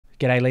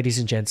G'day ladies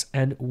and gents,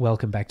 and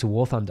welcome back to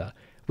War Thunder.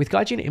 With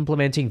Gaijin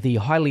implementing the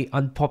highly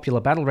unpopular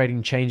battle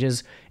rating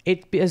changes,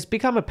 it has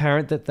become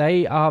apparent that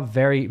they are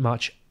very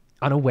much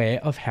unaware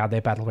of how their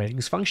battle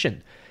ratings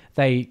function.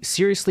 They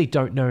seriously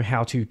don't know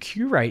how to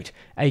curate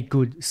a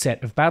good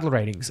set of battle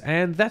ratings,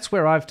 and that's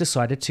where I've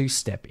decided to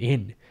step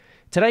in.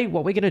 Today,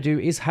 what we're going to do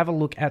is have a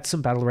look at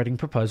some battle rating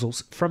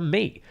proposals from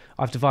me.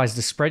 I've devised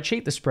a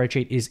spreadsheet. The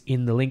spreadsheet is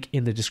in the link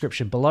in the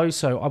description below,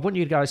 so I want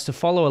you guys to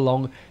follow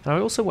along, and I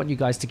also want you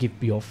guys to give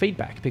me your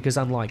feedback, because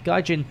unlike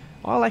Gaijin,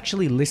 I'll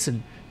actually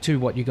listen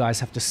to what you guys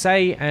have to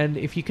say, and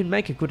if you can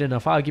make a good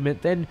enough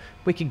argument, then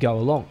we can go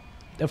along.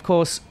 Of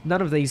course,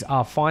 none of these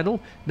are final.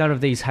 None of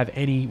these have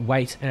any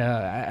weight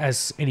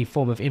as any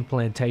form of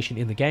implementation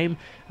in the game.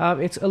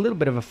 It's a little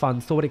bit of a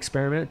fun thought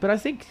experiment, but I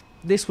think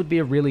this would be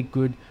a really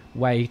good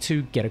way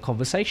to get a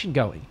conversation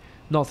going.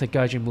 Not that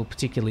Gaijin will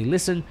particularly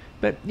listen,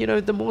 but, you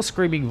know, the more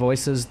screaming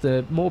voices,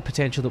 the more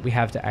potential that we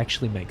have to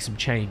actually make some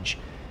change.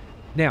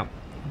 Now,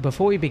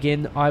 before we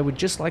begin, I would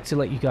just like to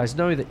let you guys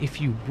know that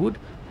if you would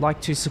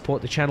like to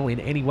support the channel in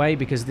any way,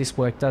 because this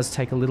work does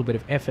take a little bit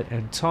of effort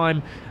and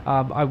time,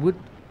 I would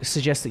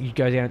suggest that you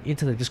go down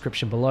into the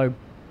description below.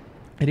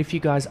 And if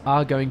you guys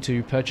are going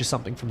to purchase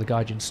something from the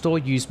Gaijin store,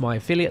 use my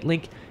affiliate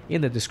link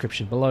in the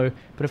description below.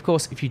 But of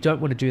course, if you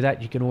don't want to do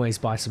that, you can always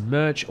buy some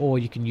merch, or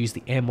you can use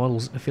the Air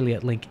Models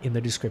affiliate link in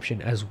the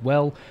description as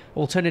well.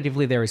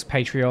 Alternatively, there is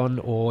Patreon,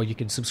 or you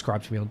can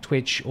subscribe to me on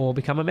Twitch, or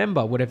become a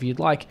member, whatever you'd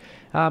like.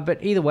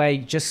 But either way,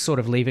 just sort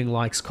of leaving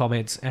likes,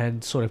 comments,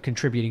 and sort of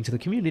contributing to the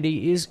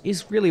community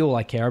is really all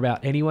I care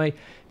about anyway,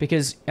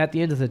 because at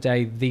the end of the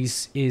day,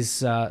 this is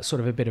sort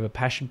of a bit of a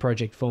passion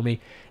project for me.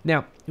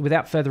 Now,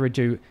 without further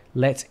ado,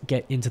 let's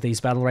get into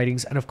these battle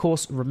ratings. And of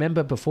course,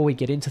 remember, before we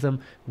get into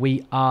them,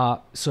 we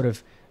are sort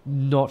of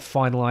not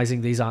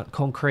finalizing. These aren't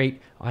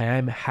concrete. I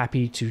am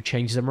happy to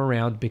change them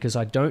around because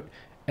I don't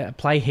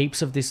play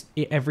heaps of this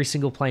every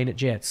single plane at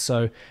jets.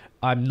 So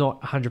I'm not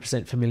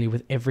 100% familiar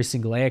with every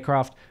single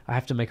aircraft. I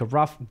have to make a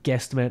rough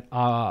guesstimate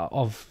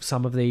of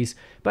some of these.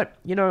 But,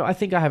 you know, I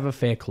think I have a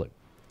fair clue.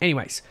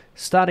 Anyways,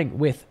 starting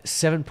with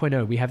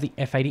 7.0, we have the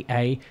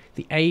F-80A,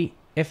 the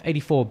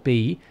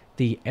F-84B,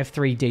 the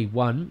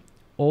F-3D1,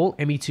 all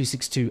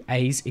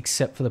Me-262As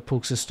except for the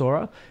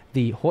Pulsastora,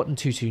 the Horton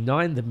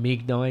 229, the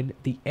MiG-9,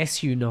 the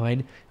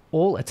Su-9,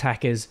 all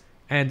attackers,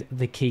 and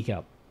the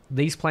Kika.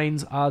 These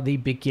planes are the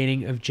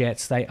beginning of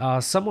jets. They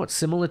are somewhat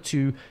similar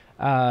to,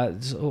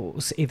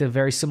 either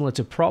very similar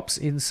to props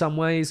in some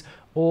ways,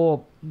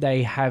 or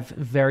they have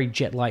very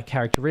jet-like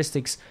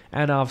characteristics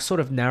and are sort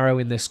of narrow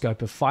in their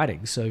scope of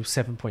fighting. So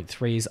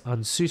 7.3 is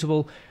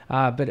unsuitable,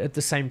 but at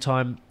the same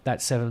time, that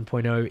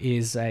 7.0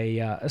 is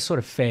a sort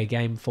of fair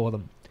game for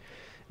them.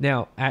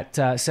 Now, at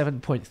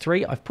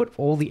 7.3, I've put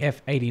all the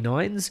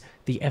F-89s,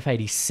 the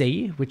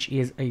F-80C, which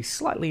is a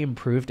slightly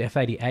improved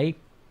F-80A.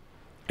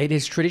 It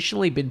has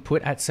traditionally been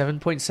put at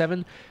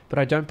 7.7, but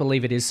I don't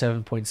believe it is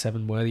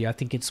 7.7 worthy. I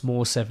think it's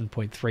more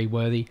 7.3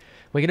 worthy.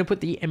 We're going to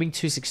put the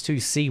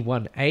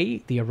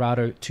Me-262C1A, the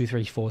Arado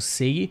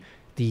 234C,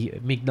 the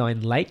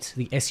MiG-9 late,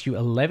 the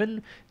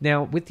Su-11.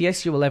 Now, with the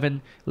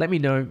Su-11, let me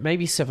know,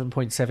 maybe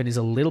 7.7 is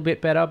a little bit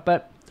better,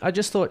 but I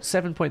just thought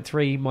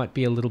 7.3 might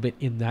be a little bit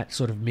in that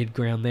sort of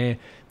mid-ground there.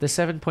 The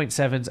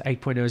 7.7s,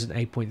 8.0s,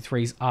 and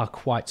 8.3s are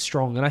quite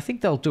strong, and I think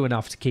they'll do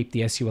enough to keep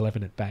the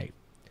Su-11 at bay.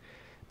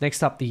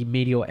 Next up, the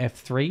Meteor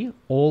F3,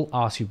 all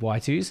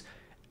R2Y2s,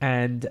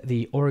 and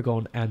the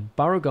Oregon and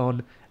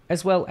Baragon,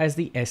 as well as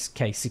the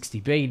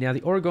SK-60B. Now,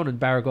 the Oregon and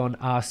Baragon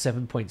are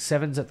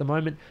 7.7s at the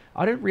moment.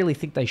 I don't really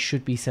think they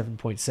should be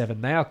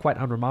 7.7. They are quite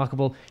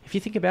unremarkable. If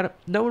you think about it,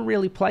 no one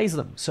really plays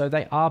them, so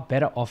they are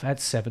better off at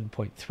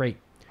 7.3.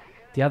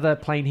 The other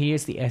plane here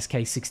is the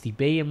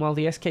SK-60B, and while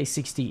the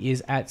SK-60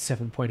 is at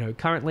 7.0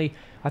 currently,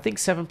 I think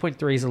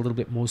 7.3 is a little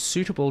bit more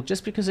suitable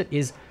just because it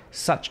is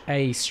such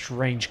a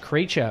strange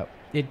creature.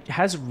 It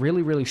has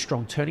really, really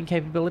strong turning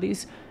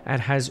capabilities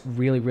and has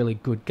really, really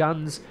good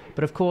guns,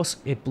 but of course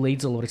it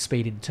bleeds a lot of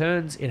speed in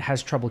turns, it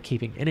has trouble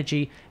keeping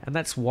energy, and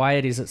that's why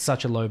it is at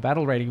such a low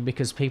battle rating,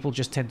 because people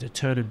just tend to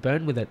turn and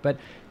burn with it. But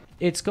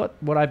it's got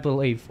what I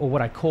believe, or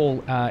what I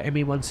call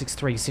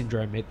ME-163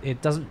 syndrome.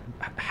 It doesn't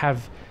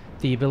have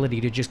the ability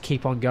to just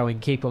keep on going,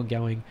 keep on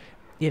going.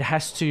 It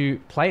has to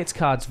play its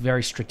cards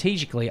very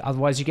strategically,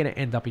 otherwise you're going to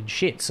end up in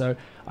shit. So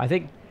I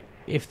think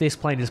if this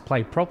plane is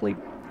played properly,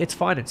 it's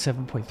fine at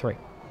 7.3.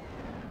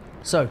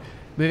 So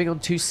moving on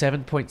to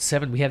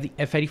 7.7, we have the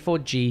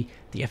F-84G,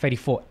 the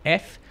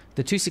F-84F,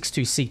 the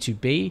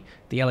 262C2B,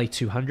 the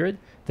LA-200,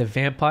 the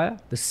Vampire,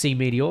 the Sea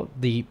Meteor,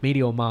 the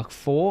Meteor Mark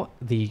IV,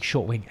 the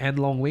short wing and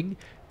long wing,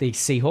 the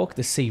Seahawk,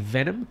 the Sea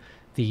Venom,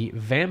 the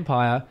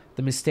Vampire,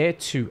 the Mystère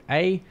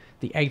 2A,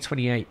 the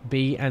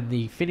A-28B, and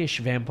the Finnish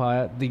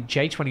Vampire, the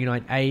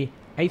J-29A,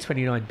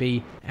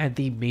 A-29B, and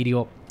the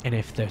Meteor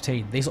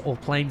NF-13. These are all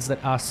planes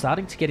that are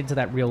starting to get into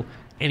that real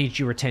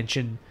energy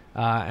retention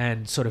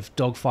and sort of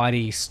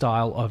dogfighty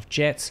style of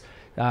jets,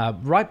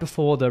 right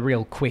before the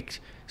real quick,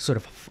 sort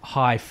of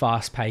high,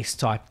 fast-paced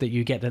type that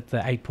you get at the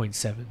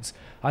 8.7s.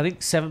 I think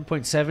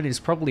 7.7 is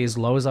probably as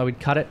low as I would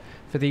cut it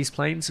for these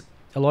planes.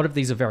 A lot of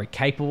these are very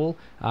capable,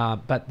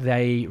 but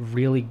they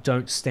really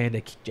don't stand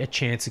a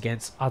chance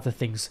against other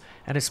things,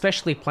 and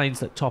especially planes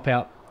that top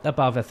out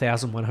above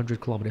 1,100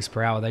 kilometers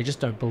per hour. They just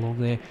don't belong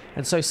there,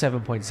 and so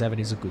 7.7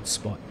 is a good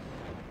spot.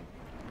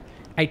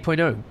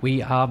 8.0,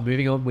 we are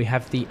moving on. We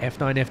have the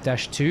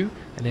F9F-2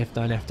 and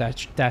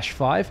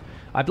F9F-5.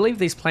 I believe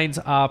these planes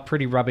are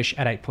pretty rubbish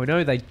at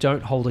 8.0. They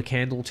don't hold a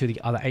candle to the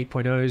other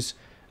 8.0s.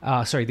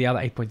 The other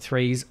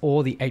 8.3s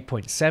or the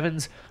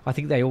 8.7s. I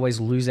think they always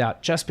lose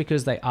out just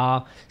because they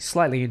are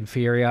slightly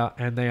inferior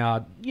and they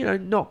are,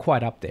 not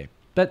quite up there.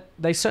 But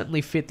they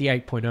certainly fit the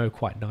 8.0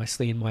 quite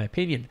nicely, in my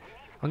opinion.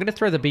 I'm going to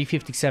throw the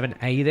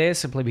B-57A there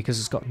simply because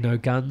it's got no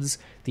guns,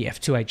 the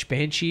F-2H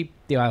Banshee,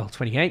 the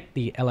IL-28,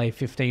 the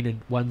LA-15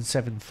 and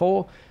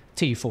 174,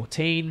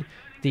 Tu-14,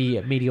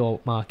 the Meteor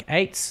Mark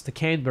 8s, the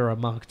Canberra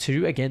Mark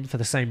II, again for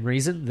the same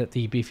reason that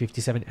the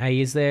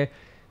B-57A is there,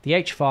 the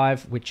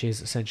H5, which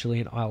is essentially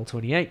an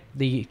IL-28,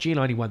 the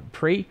G91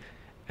 Pre,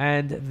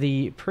 and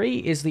the Pre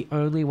is the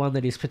only one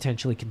that is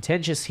potentially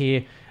contentious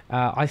here.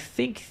 I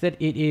think that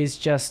it is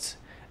just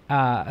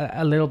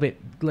a little bit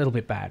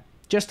bad.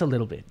 Just a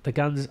little bit. The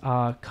guns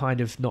are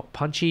kind of not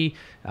punchy.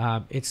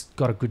 It's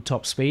got a good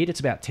top speed. It's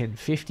about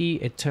 1050.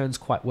 It turns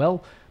quite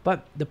well.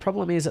 But the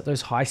problem is at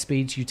those high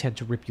speeds, you tend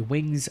to rip your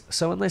wings.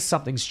 So unless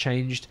something's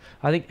changed,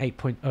 I think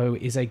 8.0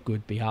 is a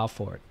good BR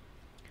for it.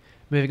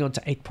 Moving on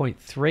to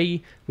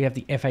 8.3, we have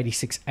the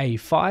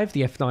F-86A5,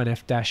 the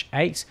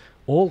F9F-8,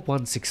 all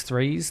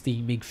 163s,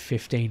 the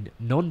MiG-15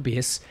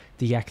 non-BIS,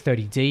 the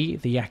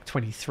Yak-30D, the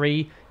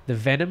Yak-23, the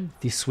Venom,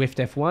 the Swift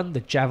F1, the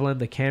Javelin,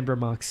 the Canberra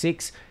Mark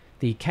 6,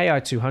 the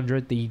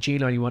KI-200, the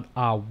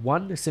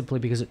G91R1, simply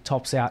because it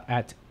tops out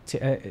at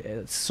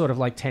sort of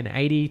like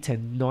 1080,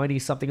 1090,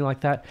 something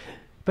like that.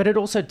 But it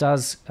also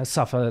does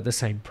suffer the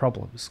same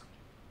problems.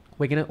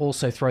 We're going to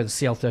also throw the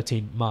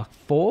CL-13 Mark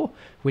IV,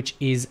 which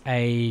is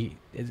an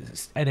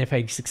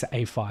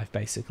F-86A5,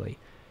 basically.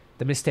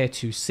 The Mystère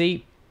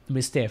 2C, the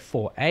Mystère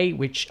 4A,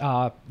 which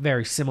are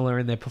very similar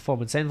in their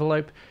performance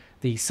envelope,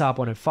 the Saab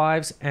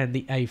 105s, and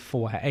the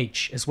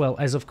A4H, as well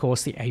as, of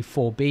course, the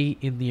A4B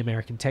in the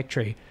American tech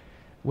tree.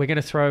 We're going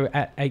to throw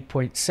at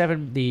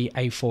 8.7 the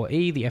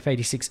A4E, the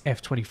F-86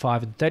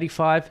 F25 and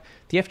 35,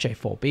 the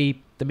FJ4B,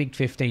 the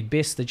MiG-15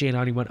 BIS, the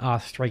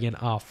G91R3 and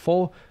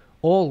R4,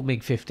 all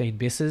MiG-15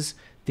 BISs,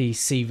 the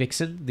C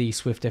Vixen, the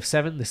Swift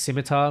F7, the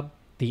Scimitar,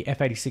 the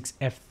F-86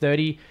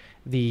 F30,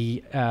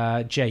 the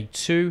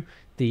J2,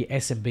 the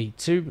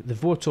SMB2, the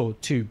Vautour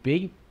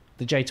 2B,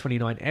 the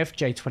J29F,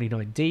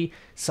 J29D,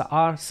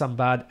 Sa'ar,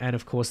 Sambad, and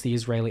of course the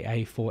Israeli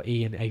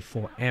A4E and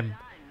A4M.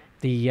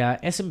 The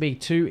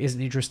SMB2 is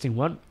an interesting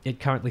one. It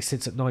currently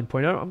sits at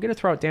 9.0. I'm going to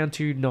throw it down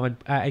to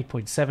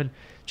 8.7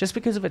 just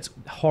because of its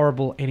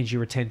horrible energy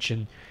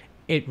retention.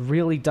 It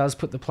really does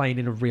put the plane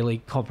in a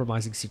really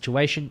compromising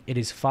situation. It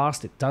is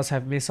fast, it does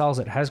have missiles,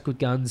 it has good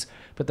guns,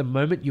 but the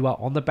moment you are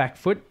on the back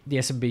foot, the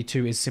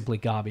SMB2 is simply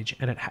garbage,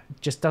 and it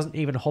just doesn't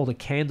even hold a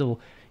candle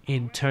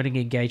in turning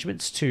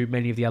engagements to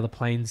many of the other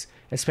planes,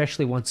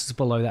 especially once it's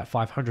below that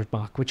 500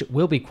 mark, which it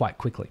will be quite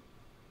quickly.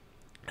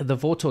 The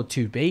Vautour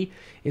 2B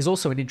is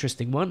also an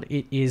interesting one.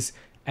 It is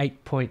I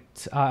believe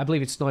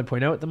it's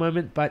 9.0 at the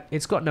moment, but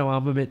it's got no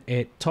armament.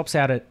 It tops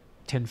out at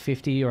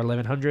 1050 or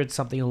 1100,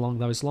 something along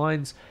those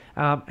lines,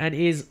 and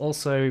is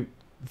also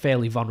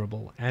fairly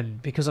vulnerable.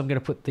 And because I'm going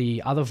to put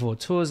the other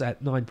Vautours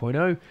at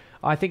 9.0,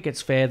 I think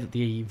it's fair that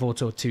the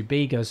Vautour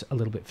 2B goes a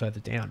little bit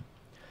further down.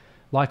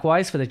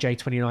 Likewise, for the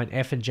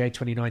J29F and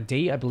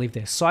J29D, I believe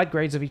they're side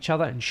grades of each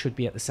other and should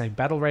be at the same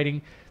battle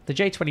rating. The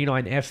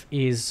J29F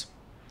is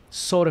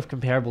sort of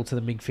comparable to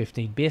the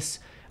MiG-15 BIS.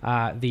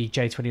 The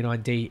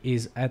J29D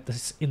is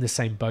in the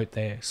same boat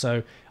there.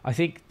 So I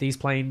think these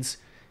planes,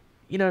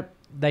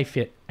 they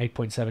fit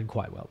 8.7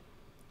 quite well.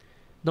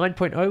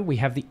 9.0, we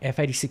have the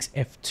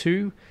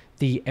F-86F2,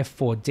 the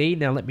F4D.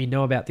 Now let me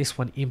know about this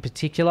one in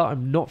particular.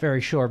 I'm not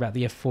very sure about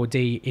the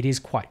F4D. It is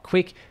quite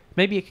quick.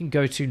 Maybe it can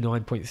go to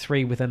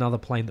 9.3 with another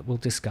plane that we'll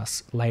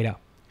discuss later.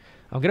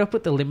 I'm going to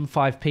put the LIM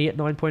 5P at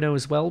 9.0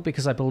 as well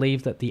because I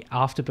believe that the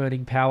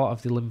afterburning power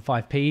of the LIM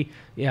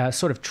 5P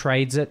sort of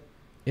trades it.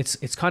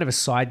 It's kind of a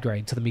side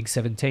grade to the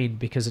MiG-17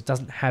 because it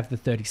doesn't have the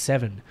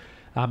 37.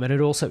 And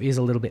it also is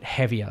a little bit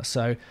heavier.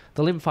 So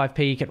the LIM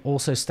 5P can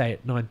also stay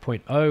at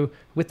 9.0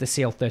 with the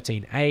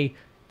CL-13A,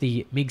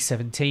 the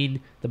MiG-17,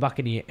 the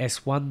Buccaneer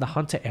S1, the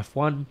Hunter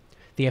F1,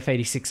 the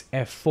F-86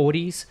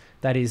 F40s,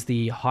 that is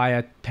the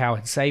higher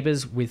powered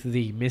sabres with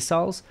the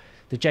missiles,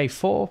 the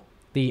J4,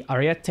 the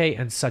Ariete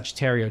and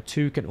Sagittario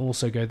 2 can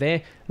also go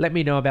there. Let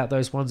me know about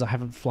those ones. I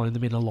haven't flown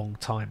them in a long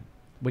time.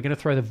 We're going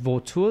to throw the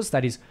Vautours,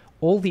 that is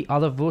all the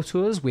other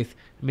Vautours with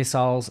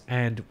missiles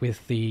and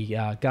with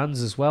the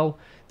guns as well,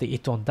 the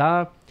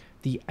Itondar,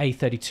 the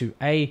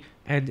A32A,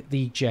 and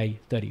the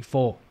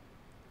J34.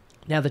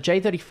 Now, the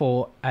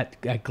J34 at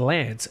a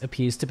glance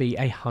appears to be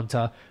a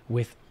Hunter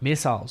with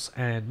missiles,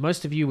 and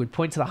most of you would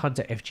point to the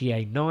Hunter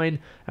FGA-9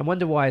 and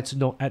wonder why it's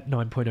not at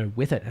 9.0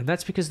 with it, and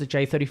that's because the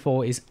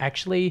J34 is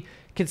actually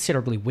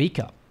considerably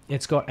weaker.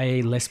 it's got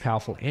a less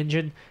powerful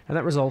engine, and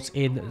that results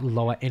in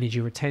lower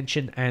energy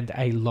retention and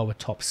a lower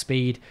top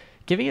speed,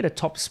 giving it a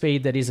top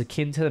speed that is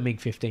akin to the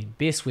MiG-15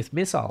 BIS with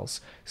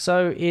missiles.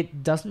 So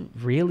it doesn't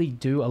really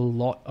do a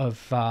lot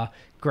of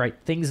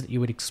great things that you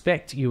would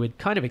expect. You would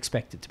kind of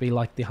expect it to be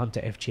like the Hunter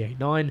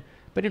FGA-9,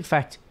 but in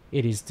fact,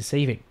 it is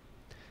deceiving.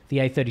 The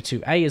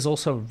A32A is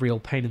also a real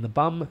pain in the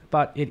bum,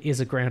 but it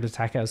is a ground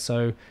attacker,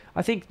 so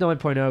I think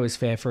 9.0 is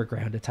fair for a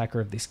ground attacker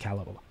of this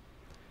caliber.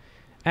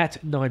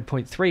 At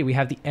 9.3, we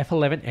have the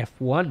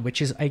F-11F1,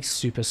 which is a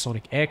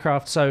supersonic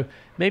aircraft, so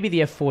maybe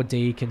the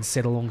F-4D can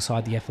sit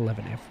alongside the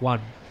F-11F1.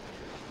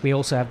 We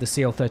also have the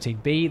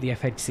CL-13B, the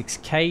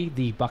F-86K,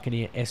 the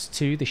Buccaneer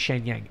S2, the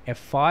Shenyang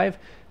F-5,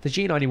 the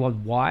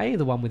G91Y,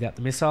 the one without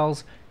the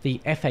missiles,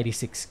 the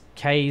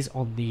F-86Ks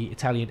on the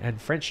Italian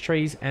and French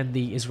trees, and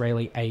the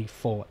Israeli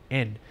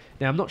A4N.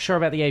 Now, I'm not sure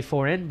about the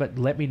A4N, but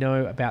let me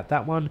know about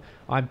that one.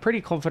 I'm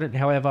pretty confident,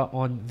 however,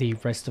 on the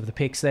rest of the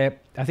picks there.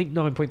 I think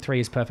 9.3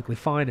 is perfectly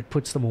fine. It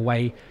puts them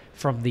away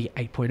from the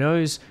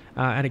 8.0s,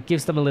 and it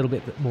gives them a little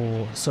bit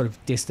more sort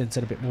of distance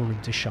and a bit more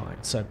room to shine.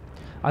 So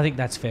I think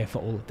that's fair for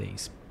all of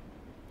these.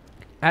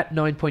 At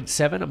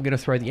 9.7, I'm going to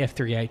throw the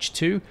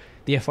F-3H2,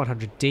 the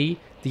F-100D,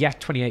 the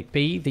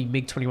Yak-28B, the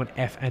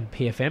MiG-21F and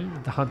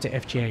PFM, the Hunter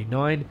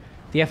FGA-9,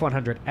 the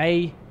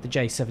F-100A, the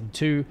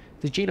J-72,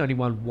 the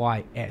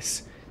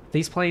G91YS.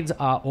 These planes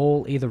are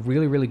all either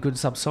really, really good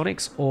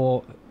subsonics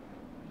or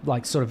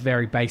like sort of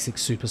very basic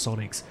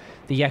supersonics.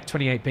 The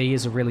Yak-28B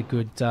is a really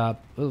good,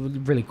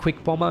 really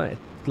quick bomber. It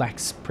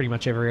lacks pretty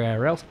much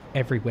everywhere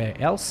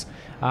else.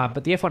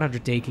 But the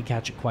F-100D can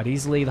catch it quite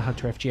easily. The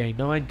Hunter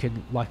FGA-9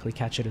 can likely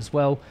catch it as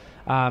well.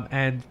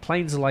 And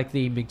planes like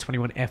the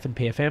MiG-21F and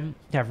PFM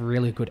have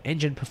really good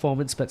engine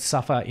performance, but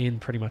suffer in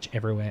pretty much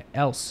everywhere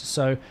else.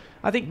 So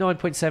I think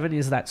 9.7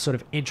 is that sort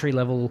of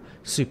entry-level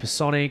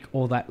supersonic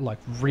or that like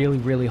really,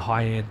 really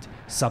high-end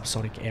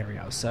subsonic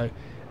area. So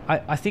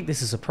I think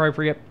this is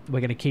appropriate. We're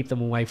going to keep them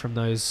away from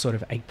those sort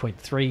of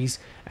 8.3s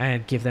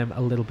and give them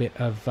a little bit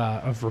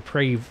of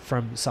reprieve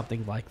from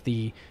something like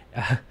the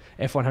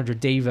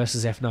F-100D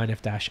versus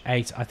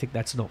F9F-8. I think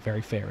that's not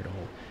very fair at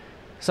all.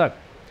 So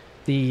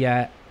the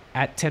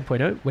at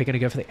 10.0, we're going to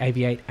go for the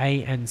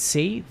AV-8A and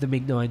C, the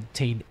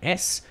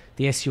MiG-19S,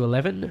 the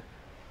Su-11,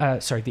 the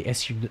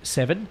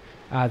Su-7,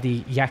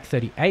 the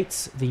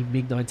Yak-38s, the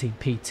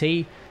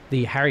MiG-19PT,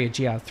 the Harrier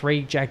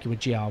GR3, Jaguar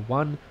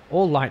GR1,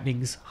 all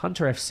Lightnings,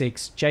 Hunter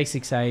F6,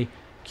 J6A,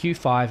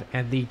 Q5,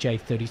 and the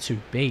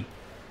J32B.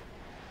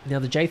 Now,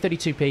 the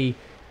J32B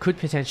could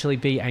potentially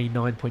be a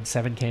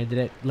 9.7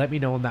 candidate. Let me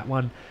know on that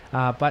one.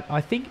 But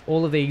I think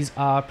all of these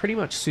are pretty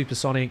much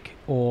supersonic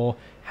or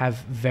have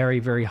very,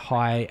 very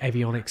high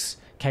avionics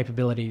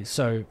capabilities.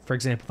 So, for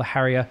example, the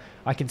Harrier,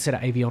 I consider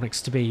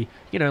avionics to be,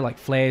 like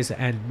flares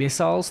and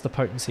missiles, the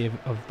potency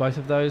of both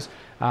of those.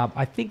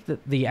 I think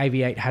that the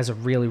AV-8 has a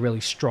really,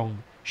 really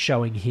strong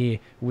showing here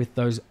with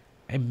those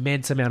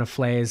immense amount of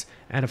flares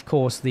and, of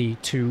course, the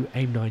two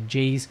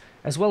AIM-9Gs,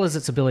 as well as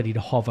its ability to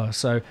hover.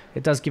 So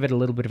it does give it a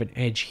little bit of an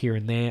edge here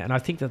and there, and I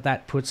think that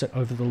that puts it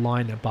over the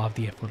line above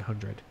the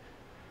F-100.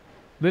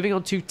 Moving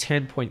on to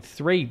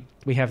 10.3,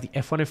 we have the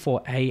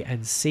F-104A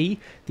and C,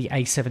 the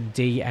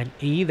A-7D and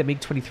E, the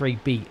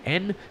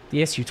MiG-23BN,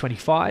 the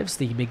Su-25s,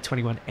 the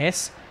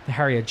MiG-21S, the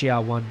Harrier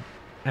GR1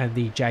 and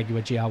the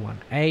Jaguar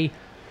GR1A,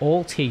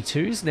 all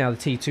T2s. Now, the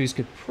T2s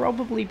could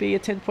probably be a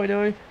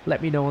 10.0.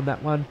 Let me know on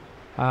that one.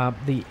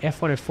 The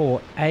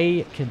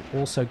F-104A can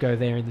also go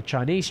there in the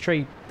Chinese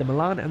tree. The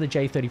Milan and the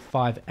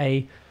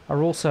J-35A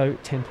are also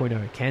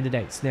 10.0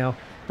 candidates. Now,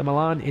 the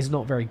Milan is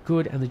not very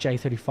good, and the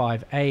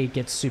J-35A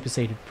gets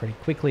superseded pretty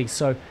quickly.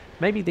 So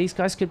maybe these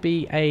guys could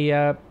be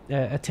a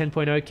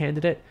 10.0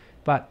 candidate.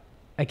 But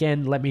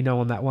again, let me know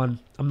on that one.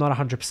 I'm not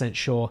 100%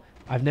 sure.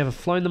 I've never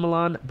flown the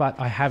Milan, but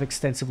I have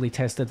extensively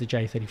tested the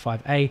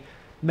J-35A.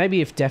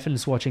 Maybe if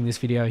Defin's watching this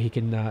video, he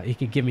can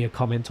give me a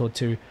comment or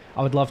two.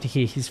 I would love to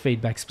hear his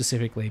feedback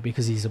specifically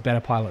because he's a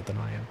better pilot than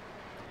I am.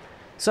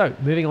 So,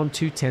 moving on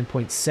to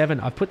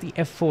 10.7, I've put the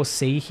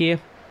F4C here.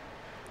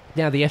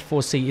 Now, the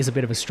F4C is a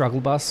bit of a struggle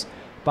bus,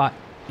 but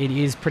it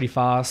is pretty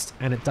fast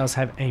and it does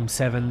have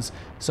AIM-7s,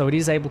 so it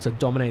is able to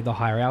dominate the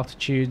higher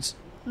altitudes.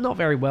 Not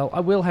very well.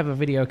 I will have a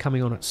video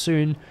coming on it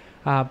soon,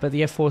 but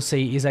the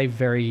F4C is a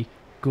very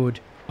good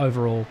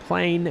overall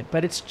plane,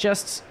 but it's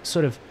just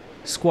sort of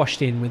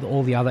squashed in with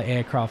all the other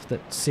aircraft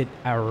that sit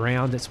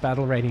around its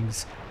battle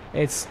ratings.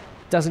 It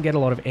doesn't get a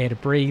lot of air to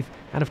breathe,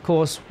 and of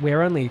course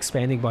we're only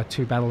expanding by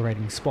 2 battle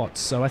rating spots,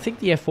 so I think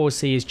the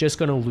F4C is just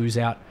going to lose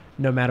out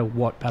no matter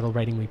what battle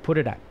rating we put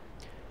it at.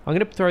 I'm going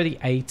to throw the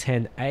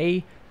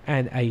A10A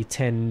and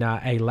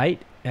A10A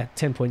late at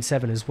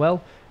 10.7 as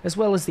well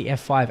as the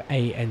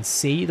F5A and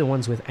C, the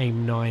ones with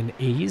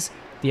AIM-9Es,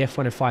 the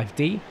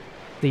F105D,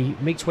 the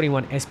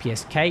MiG-21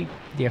 SPSK,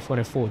 the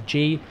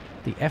F104G,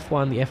 the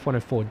F1, the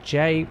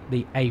F104J,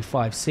 the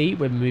A5C.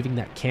 We're moving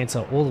that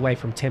cancer all the way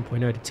from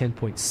 10.0 to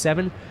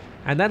 10.7,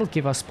 and that'll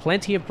give us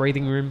plenty of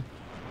breathing room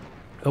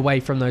away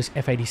from those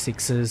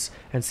F-86s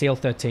and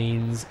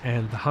CL-13s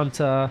and the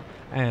Hunter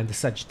and the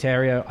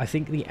Sagittario. I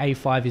think the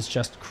A5 is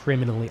just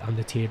criminally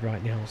under-tiered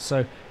right now.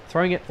 So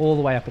throwing it all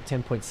the way up at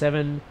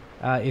 10.7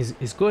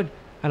 is good.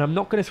 And I'm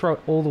not going to throw it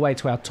all the way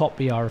to our top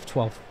BR of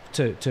 12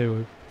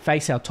 to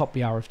face our top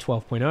BR of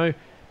 12.0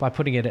 by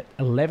putting it at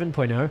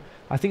 11.0.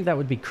 I think that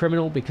would be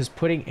criminal, because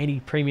putting any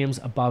premiums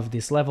above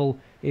this level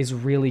is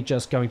really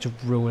just going to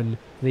ruin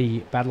the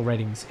battle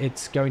ratings.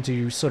 It's going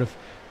to sort of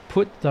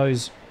put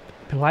those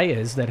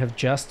players that have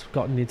just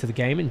gotten into the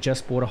game and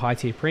just bought a high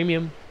tier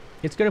premium,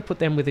 it's going to put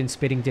them within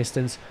spitting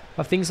distance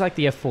of things like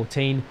the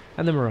F-14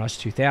 and the Mirage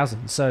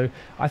 2000. So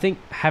I think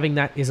having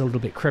that is a little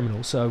bit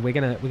criminal. So we're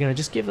gonna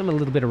just give them a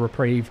little bit of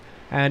reprieve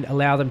and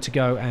allow them to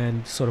go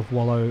and sort of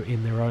wallow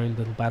in their own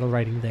little battle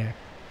rating there.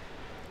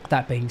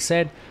 That being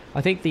said,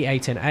 I think the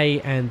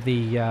A10A and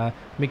the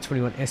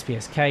MiG-21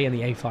 SPSK and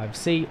the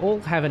A5C all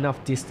have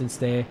enough distance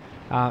there,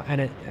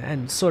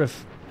 and sort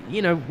of,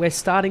 you know, we're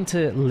starting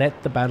to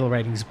let the battle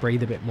ratings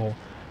breathe a bit more.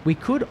 We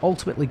could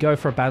ultimately go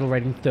for a battle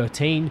rating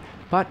 13,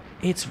 but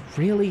it's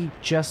really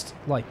just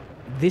like,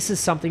 this is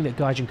something that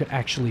Gaijin could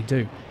actually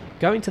do.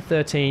 Going to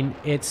 13,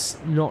 it's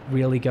not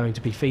really going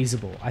to be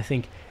feasible. I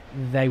think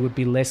they would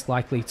be less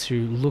likely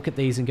to look at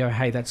these and go,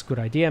 hey, that's a good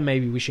idea,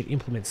 maybe we should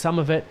implement some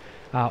of it,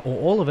 or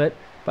all of it.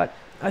 But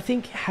I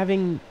think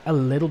having a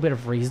little bit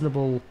of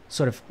reasonable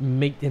sort of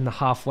meet in the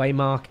halfway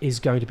mark is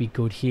going to be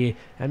good here,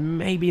 and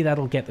maybe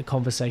that'll get the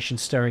conversation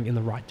stirring in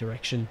the right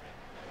direction,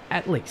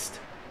 at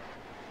least.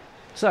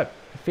 So,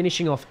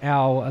 finishing off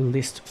our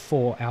list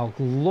for our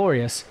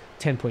glorious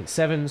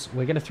 10.7s,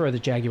 we're going to throw the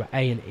Jaguar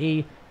A and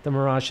E, the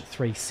Mirage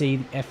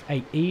 3C, the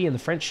F8E in the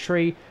French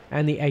tree,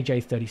 and the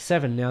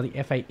AJ37. Now, the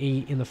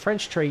F8E in the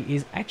French tree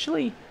is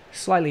actually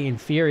slightly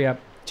inferior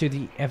to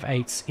the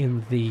F8s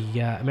in the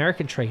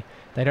American tree.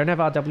 They don't have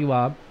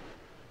RWR,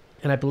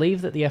 and I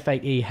believe that the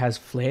F8E has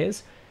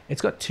flares.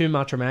 It's got 2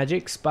 Matra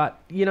Magics, but,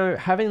 you know,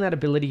 having that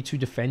ability to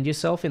defend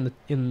yourself in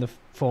the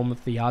form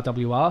of the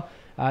RWR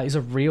is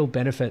a real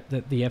benefit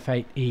that the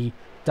F8E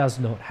does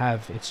not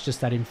have. It's just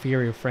that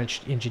inferior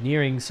French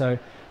engineering, so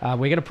we're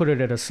going to put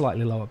it at a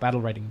slightly lower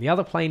battle rating. The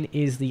other plane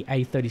is the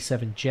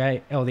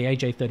A37J, or the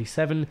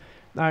AJ37.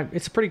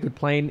 It's a pretty good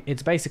plane.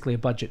 It's basically a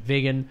budget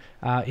vegan.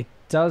 It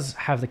does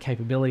have the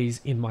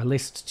capabilities in my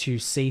list to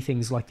see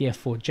things like the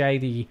F4J,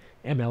 the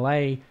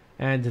MLA,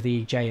 and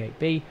the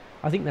J8B.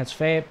 I think that's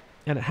fair,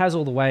 and it has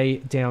all the way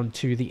down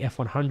to the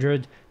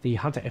F100, the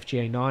Hunter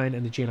FGA9,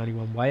 and the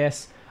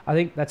G91YS. I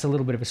think that's a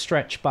little bit of a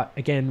stretch, but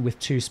again, with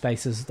 2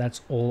 spaces,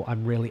 that's all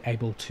I'm really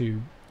able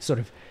to sort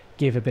of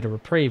give a bit of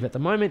reprieve. At the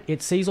moment,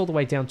 it sees all the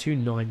way down to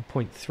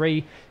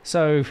 9.3,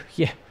 so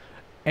yeah,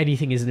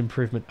 anything is an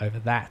improvement over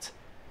that.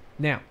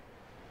 Now,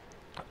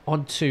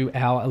 on to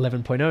our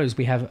 11.0s.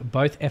 We have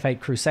both F8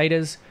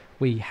 Crusaders,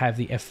 we have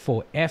the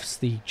F4Fs,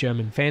 the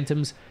German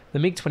Phantoms, the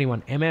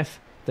MiG-21 MF,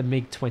 the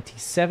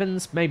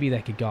MiG-27s, maybe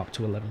they could go up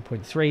to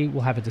 11.3,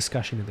 we'll have a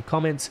discussion in the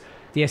comments,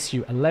 the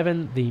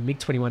Su-11, the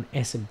MiG-21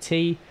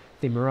 SMT,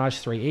 the Mirage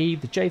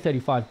 3E, the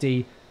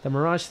J-35D, the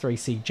Mirage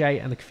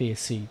 3CJ, and the Kfir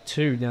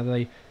C2.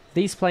 Now,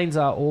 these planes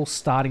are all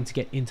starting to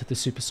get into the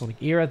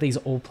supersonic era. These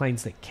are all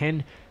planes that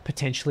can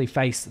potentially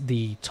face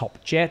the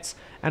top jets,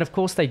 and of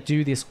course they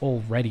do this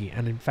already,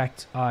 and in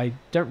fact I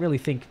don't really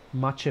think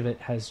much of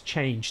it has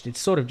changed. It's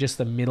sort of just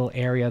the middle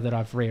area that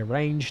I've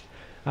rearranged,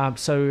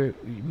 so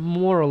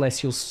more or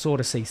less you'll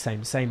sort of see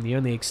same. The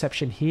only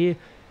exception here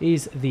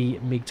is the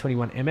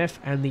MiG-21 MF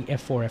and the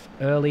F4F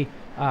early.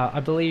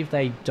 I believe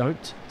they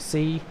don't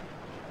see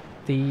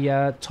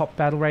the top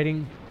battle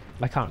rating.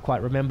 I can't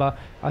quite remember.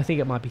 I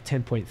think it might be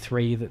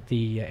 10.3 that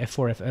the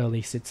F4F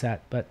early sits at,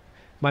 but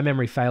my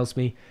memory fails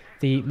me.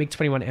 The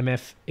MiG-21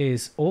 MF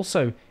is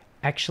also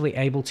actually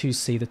able to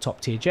see the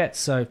top tier jets,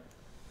 so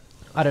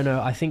I don't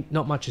know, I think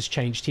not much has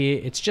changed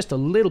here. It's just a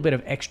little bit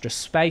of extra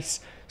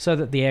space so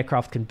that the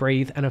aircraft can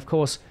breathe, and of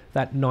course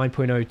that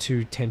 9.0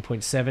 to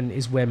 10.7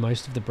 is where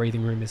most of the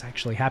breathing room is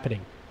actually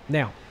happening.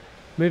 Now,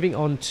 moving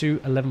on to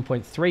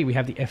 11.3, we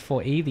have the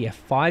F4E, the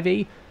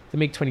F5E, the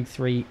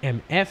MiG-23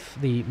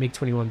 MF, the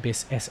MiG-21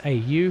 BIS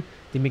SAU,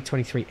 the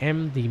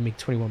MiG-23M, the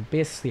MiG-21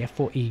 BIS, the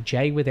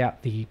F4EJ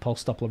without the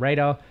pulse Doppler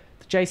radar,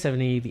 the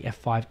J7E, the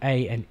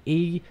F5A and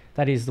E,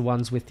 that is the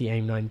ones with the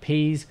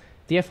AIM-9Ps,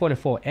 the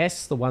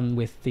F104S, the one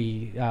with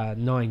the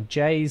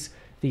 9Js,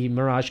 the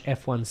Mirage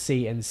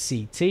F1C and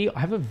CT. I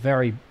have a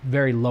very,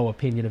 very low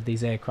opinion of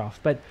these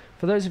aircraft, but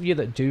for those of you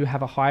that do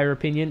have a higher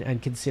opinion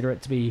and consider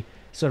it to be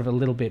sort of a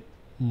little bit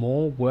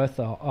more worth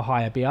a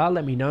higher BR,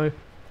 let me know,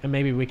 and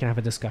maybe we can have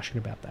a discussion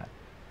about that.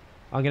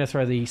 I'm going to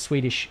throw the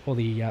Swedish or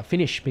the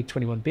Finnish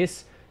MiG-21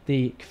 BIS,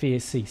 the Kfir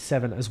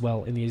C7 as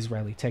well in the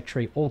Israeli tech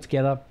tree all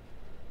together.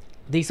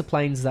 These are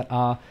planes that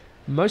are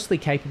mostly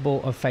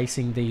capable of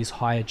facing these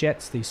higher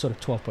jets, these sort of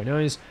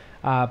 12.0s,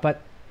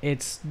 but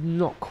it's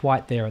not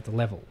quite there at the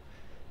level.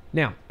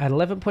 Now, at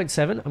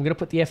 11.7, I'm going to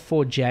put the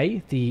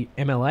F4J, the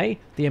MLA,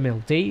 the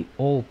MLD,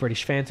 all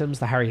British Phantoms,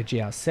 the Harrier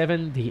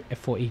GR7, the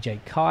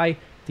F4EJ Kai,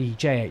 the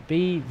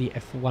J8B, the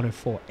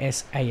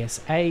F104S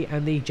ASA,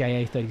 and the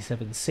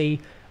JA37C,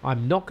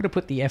 I'm not going to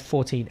put the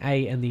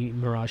F14A and the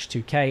Mirage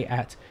 2K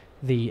at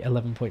the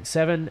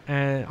 11.7,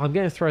 and I'm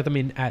going to throw them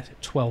in at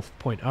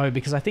 12.0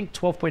 because I think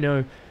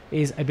 12.0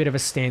 is a bit of a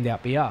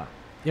standout BR.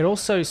 It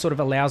also sort of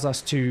allows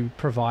us to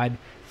provide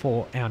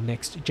for our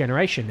next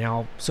generation,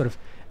 our sort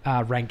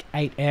of rank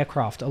 8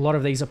 aircraft. A lot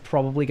of these are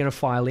probably going to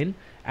file in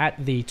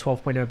at the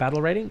 12.0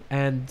 battle rating,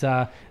 and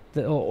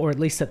or at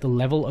least at the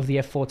level of the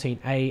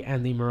F14A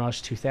and the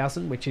Mirage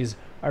 2000, which is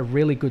a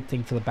really good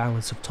thing for the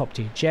balance of top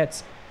tier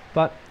jets.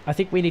 But I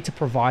think we need to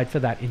provide for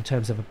that in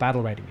terms of a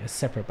battle rating, a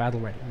separate battle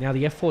rating. Now,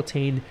 the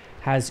F14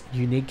 has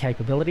unique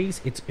capabilities.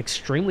 It's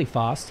extremely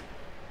fast.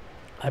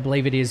 I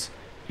believe it is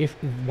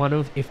if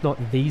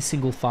not the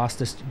single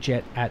fastest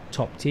jet at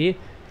top tier.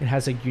 It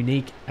has a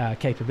unique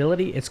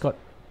capability. It's got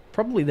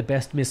probably the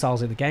best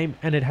missiles in the game,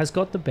 and it has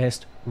got the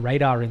best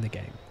radar in the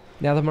game.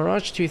 Now, the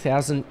Mirage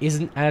 2000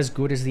 isn't as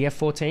good as the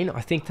F14.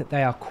 I think that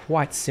they are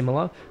quite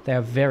similar. They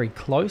are very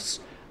close.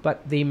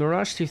 But the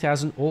Mirage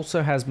 2000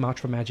 also has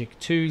Matra Magic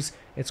 2s.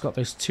 It's got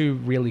those 2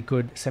 really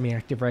good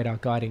semi-active radar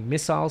guiding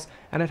missiles,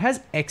 and it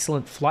has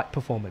excellent flight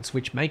performance,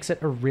 which makes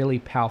it a really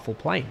powerful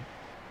plane.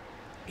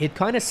 It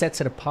kind of sets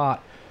it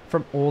apart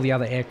from all the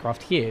other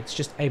aircraft here. It's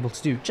just able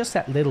to do just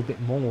that little bit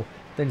more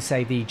than,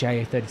 say, the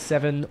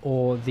JA-37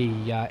 or the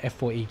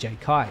F4EJ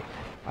Kai.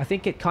 I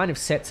think it kind of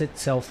sets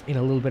itself in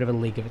a little bit of a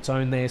league of its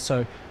own there,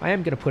 so I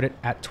am going to put it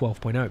at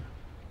 12.0.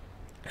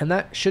 And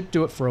that should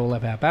do it for all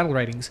of our battle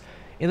ratings.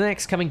 In the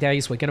next coming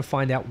days, we're going to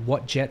find out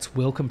what jets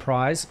will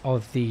comprise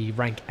of the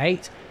rank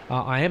 8.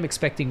 I am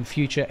expecting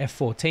future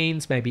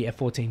F-14s, maybe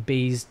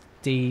F-14Bs,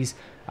 Ds.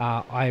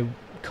 I'm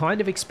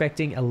kind of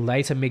expecting a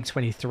later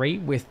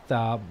MiG-23 with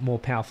more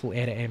powerful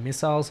air-to-air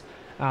missiles.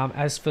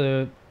 As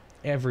for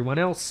everyone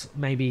else,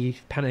 maybe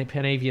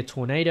Panavia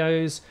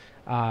Tornadoes,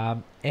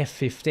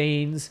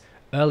 F-15s,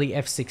 early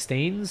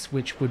F-16s,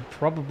 which would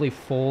probably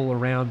fall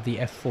around the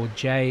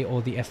F-4J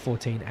or the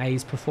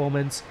F-14A's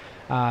performance,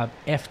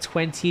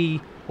 F-20,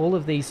 all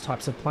of these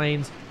types of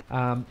planes,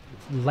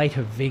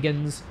 later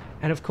Vigans,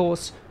 and of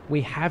course,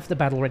 we have the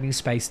battle rating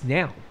space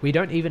now. We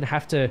don't even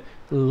have to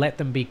let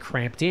them be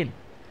cramped in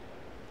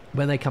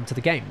when they come to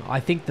the game. I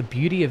think the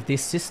beauty of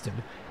this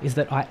system is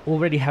that I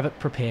already have it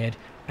prepared,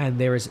 and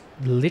there is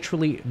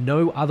literally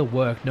no other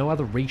work, no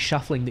other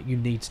reshuffling that you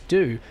need to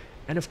do.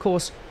 And of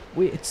course,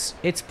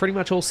 it's pretty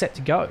much all set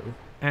to go.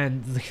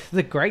 And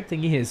the great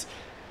thing is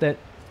that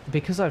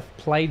because I've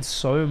played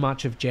so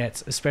much of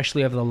jets,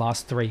 especially over the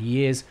last 3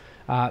 years,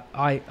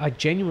 I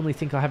genuinely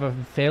think I have a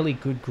fairly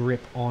good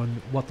grip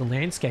on what the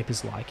landscape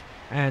is like.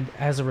 And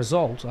as a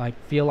result, I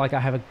feel like I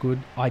have a good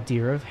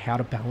idea of how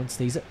to balance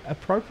these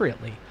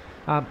appropriately.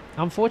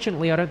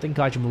 Unfortunately, I don't think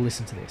Gaijin will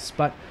listen to this,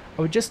 but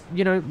I would just,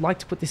 like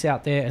to put this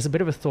out there as a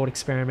bit of a thought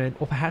experiment,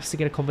 or perhaps to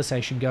get a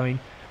conversation going.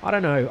 I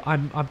don't know.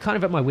 I'm kind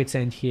of at my wit's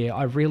end here.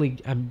 I really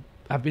am.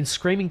 I've been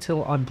screaming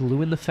till I'm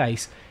blue in the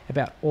face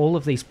about all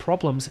of these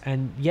problems,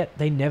 and yet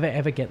they never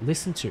ever get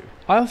listened to.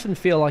 I often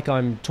feel like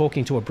I'm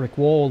talking to a brick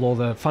wall, or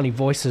the funny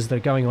voices that are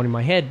going on in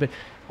my head, but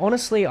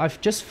honestly, I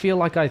just feel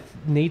like I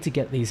need to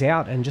get these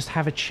out and just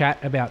have a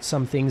chat about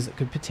some things that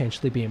could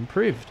potentially be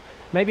improved.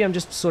 Maybe I'm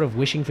just sort of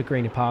wishing for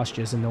greener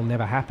pastures and they'll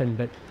never happen,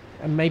 but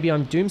maybe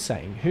I'm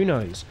doomsaying. Who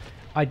knows?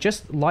 I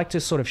just like to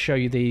sort of show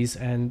you these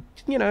and,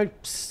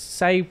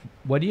 say,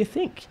 what do you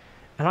think?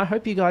 And I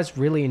hope you guys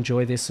really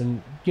enjoy this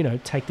and,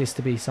 take this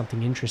to be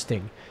something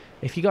interesting.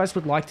 If you guys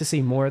would like to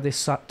see more of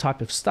this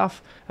type of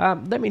stuff,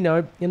 let me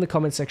know in the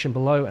comment section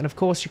below. And of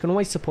course, you can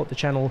always support the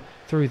channel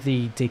through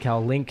the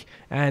decal link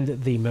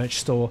and the merch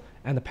store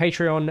and the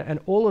Patreon and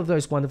all of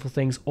those wonderful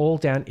things all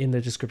down in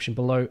the description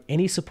below.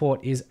 Any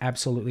support is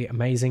absolutely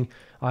amazing.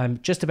 I'm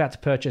just about to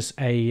purchase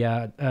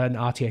an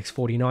RTX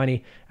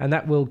 4090, and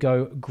that will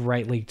go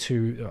greatly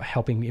to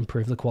helping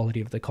improve the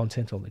quality of the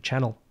content on the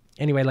channel.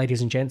 Anyway,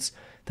 ladies and gents,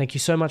 thank you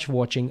so much for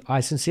watching. I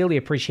sincerely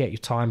appreciate your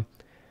time.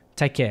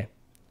 Take care,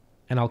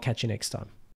 and I'll catch you next time.